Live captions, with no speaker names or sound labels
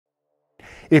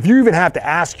if you even have to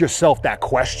ask yourself that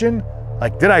question,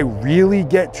 like, did I really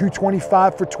get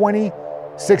 225 for 20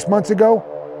 6 months ago?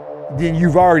 Then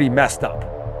you've already messed up.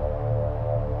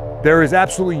 There is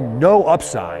absolutely no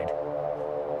upside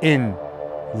in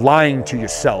lying to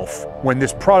yourself when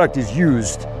this product is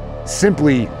used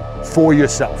simply for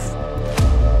yourself.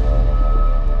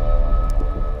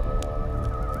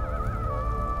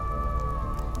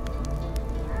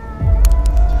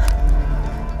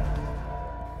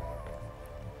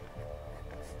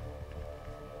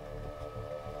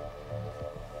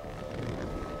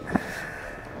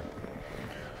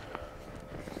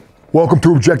 Welcome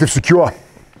to Objective Secure.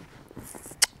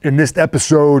 In this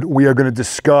episode, we are going to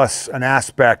discuss an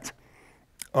aspect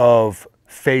of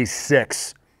phase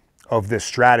 6 of this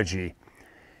strategy,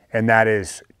 and that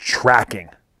is tracking.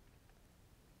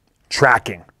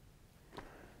 Tracking,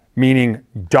 meaning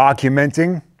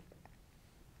documenting,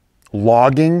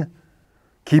 logging,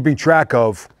 keeping track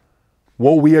of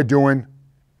what we are doing,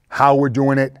 how we're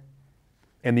doing it,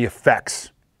 and the effects.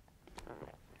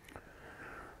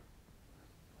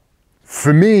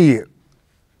 For me,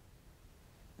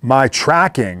 my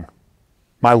tracking,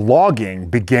 my logging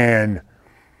began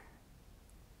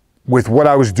with what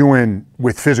I was doing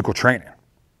with physical training,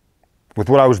 with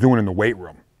what I was doing in the weight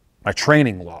room, my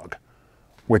training log,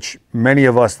 which many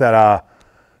of us that are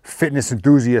fitness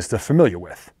enthusiasts are familiar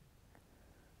with.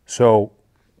 So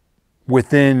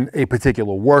within a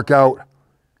particular workout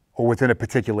or within a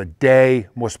particular day,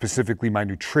 more specifically my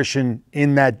nutrition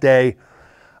in that day,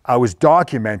 I was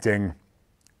documenting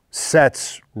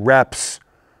sets, reps,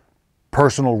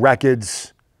 personal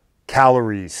records,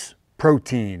 calories,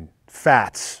 protein,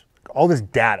 fats, all this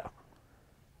data. I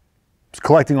was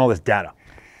collecting all this data,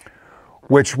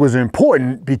 which was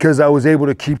important because I was able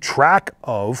to keep track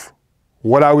of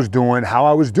what I was doing, how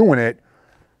I was doing it,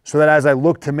 so that as I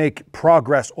look to make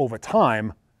progress over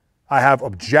time, I have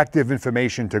objective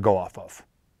information to go off of.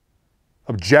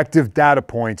 Objective data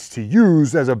points to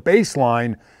use as a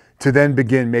baseline to then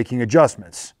begin making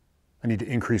adjustments. I need to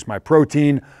increase my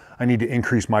protein. I need to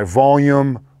increase my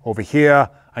volume over here.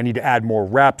 I need to add more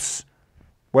reps,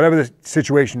 whatever the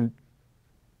situation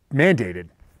mandated.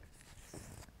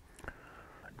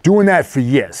 Doing that for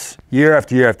years, year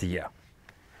after year after year.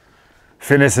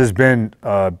 Fitness has been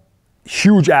a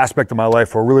huge aspect of my life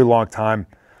for a really long time.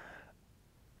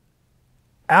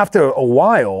 After a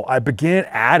while, I began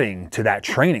adding to that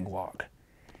training log,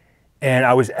 and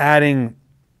I was adding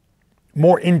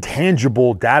more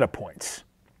intangible data points.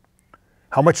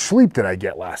 How much sleep did I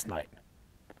get last night?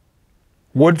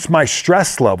 What's my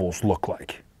stress levels look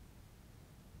like?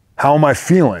 How am I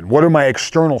feeling? What do my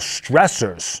external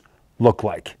stressors look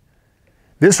like?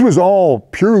 This was all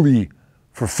purely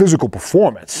for physical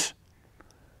performance,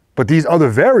 but these other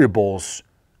variables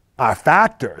are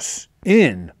factors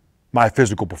in my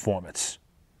physical performance.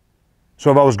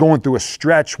 So if I was going through a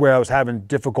stretch where I was having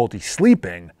difficulty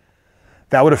sleeping,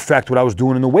 that would affect what I was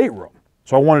doing in the weight room.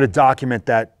 So I wanted to document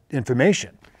that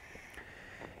information.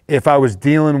 If I was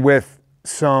dealing with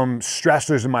some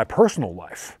stressors in my personal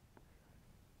life,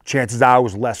 chances are I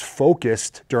was less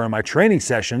focused during my training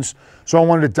sessions, so I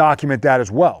wanted to document that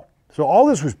as well. So all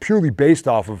this was purely based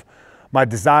off of my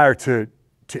desire to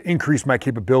increase my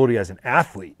capability as an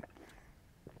athlete.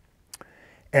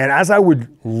 And as I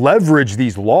would leverage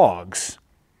these logs,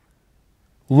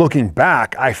 looking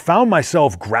back, I found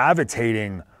myself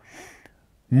gravitating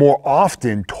more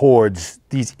often towards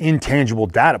these intangible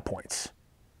data points.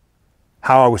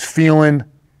 How I was feeling,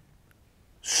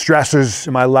 stressors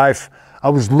in my life. I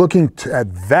was looking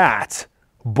at that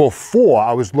before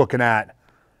I was looking at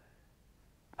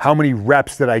how many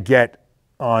reps did I get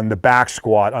on the back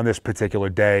squat on this particular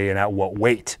day and at what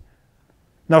weight.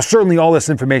 Now, certainly all this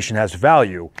information has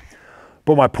value,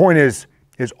 but my point is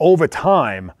over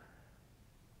time,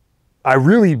 I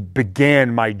really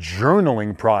began my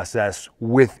journaling process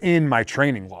within my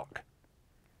training log.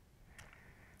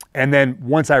 And then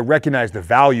once I recognized the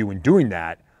value in doing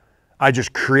that, I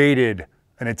just created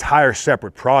an entire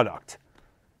separate product.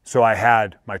 So I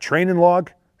had my training log,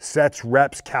 sets,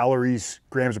 reps, calories,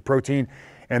 grams of protein,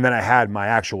 and then I had my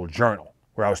actual journal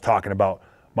where I was talking about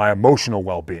my emotional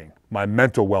well-being, my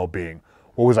mental well-being.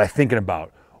 What was I thinking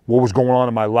about? What was going on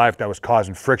in my life that was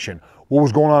causing friction? What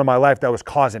was going on in my life that was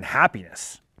causing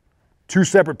happiness? Two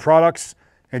separate products,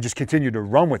 and just continue to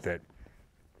run with it.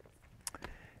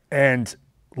 And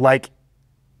like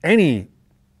any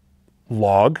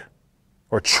log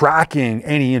or tracking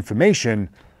any information,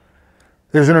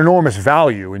 there's an enormous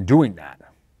value in doing that.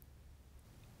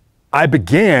 I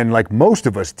began, like most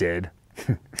of us did,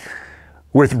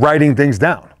 with writing things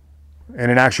down in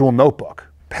an actual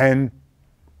notebook, pen,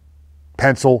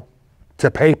 pencil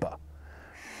to paper.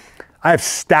 I have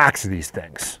stacks of these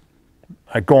things,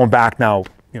 like going back now,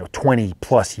 20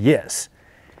 plus years.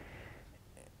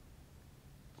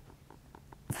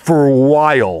 For a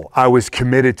while, I was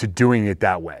committed to doing it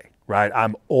that way, right?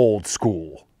 I'm old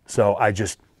school, so I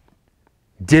just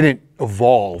didn't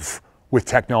evolve with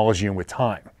technology and with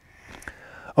time.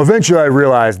 Eventually, I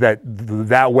realized that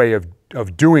that way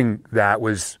of doing that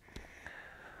was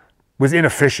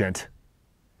inefficient,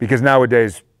 because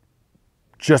nowadays,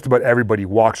 just about everybody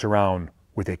walks around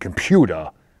with a computer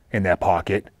in their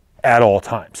pocket at all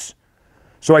times.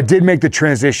 So I did make the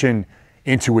transition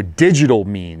into a digital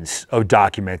means of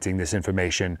documenting this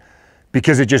information,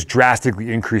 because it just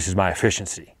drastically increases my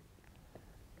efficiency.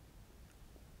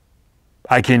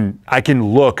 I can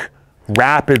look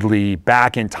rapidly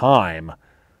back in time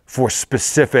for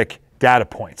specific data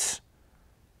points.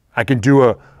 I can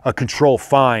do a control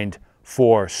find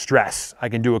for stress. I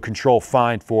can do a control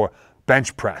find for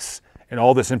bench press, and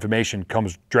all this information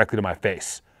comes directly to my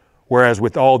face. Whereas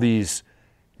with all these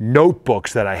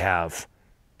notebooks that I have,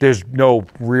 there's no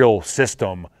real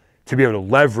system to be able to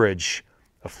leverage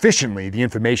efficiently the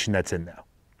information that's in there.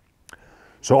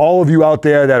 So all of you out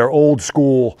there that are old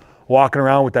school, walking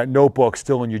around with that notebook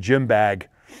still in your gym bag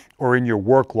or in your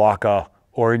work locker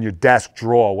or in your desk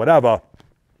drawer, whatever,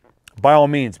 by all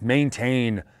means,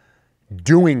 maintain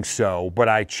doing so, but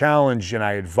I challenge and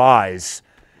I advise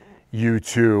you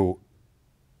to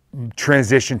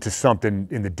transition to something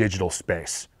in the digital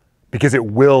space, because it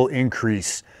will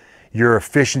increase your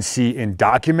efficiency in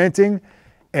documenting,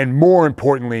 and more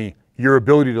importantly, your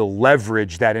ability to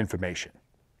leverage that information.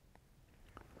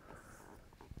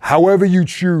 However you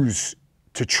choose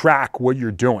to track what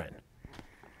you're doing,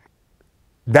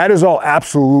 that is all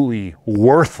absolutely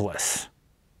worthless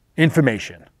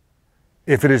information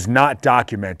if it is not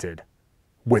documented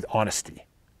with honesty.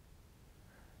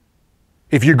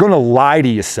 If you're going to lie to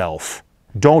yourself,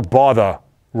 don't bother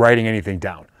writing anything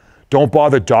down. Don't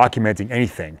bother documenting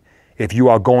anything if you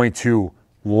are going to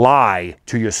lie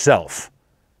to yourself.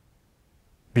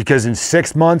 Because in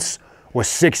 6 months or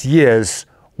 6 years,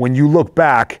 when you look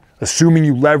back, assuming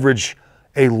you leverage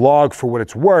a log for what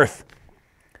it's worth,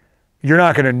 you're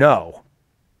not going to know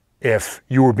if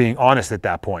you were being honest at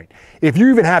that point. If you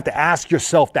even have to ask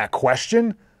yourself that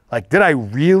question, like, did I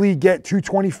really get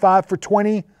 225 for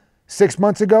 20 6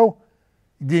 months ago?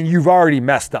 Then you've already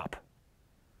messed up.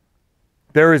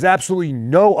 There is absolutely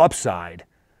no upside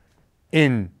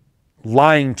in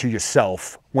lying to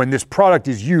yourself when this product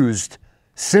is used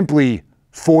simply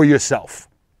for yourself.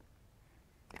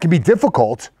 It can be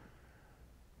difficult,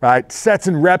 right? Sets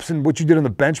and reps and what you did on the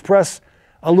bench press,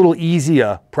 a little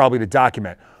easier probably to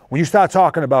document. When you start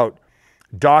talking about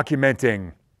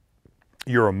documenting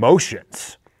your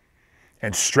emotions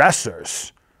and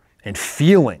stressors and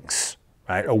feelings,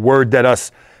 right? A word that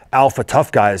us alpha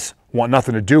tough guys want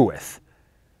nothing to do with.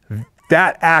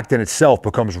 That act in itself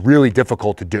becomes really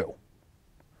difficult to do.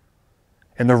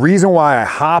 And the reason why I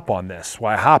hop on this,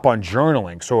 why I hop on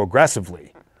journaling so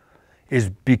aggressively,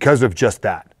 is because of just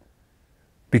that.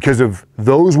 Because of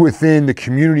those within the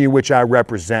community in which I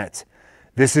represent,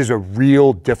 this is a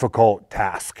real difficult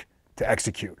task to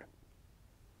execute.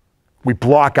 We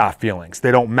block our feelings.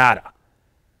 They don't matter.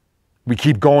 We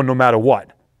keep going no matter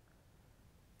what.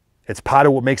 It's part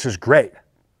of what makes us great.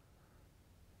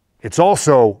 It's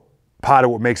also part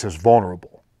of what makes us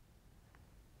vulnerable.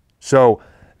 So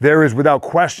there is without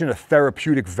question a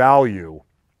therapeutic value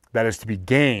that is to be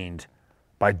gained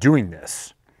by doing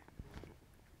this.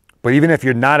 But even if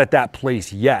you're not at that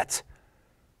place yet,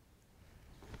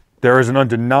 there is an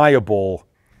undeniable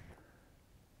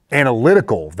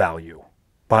analytical value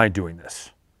behind doing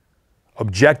this.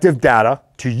 Objective data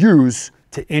to use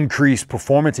to increase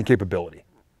performance and capability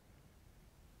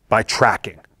by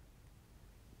tracking.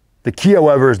 The key,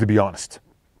 however, is to be honest.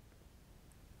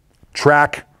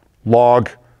 Track, log,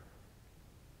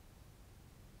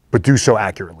 but do so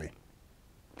accurately.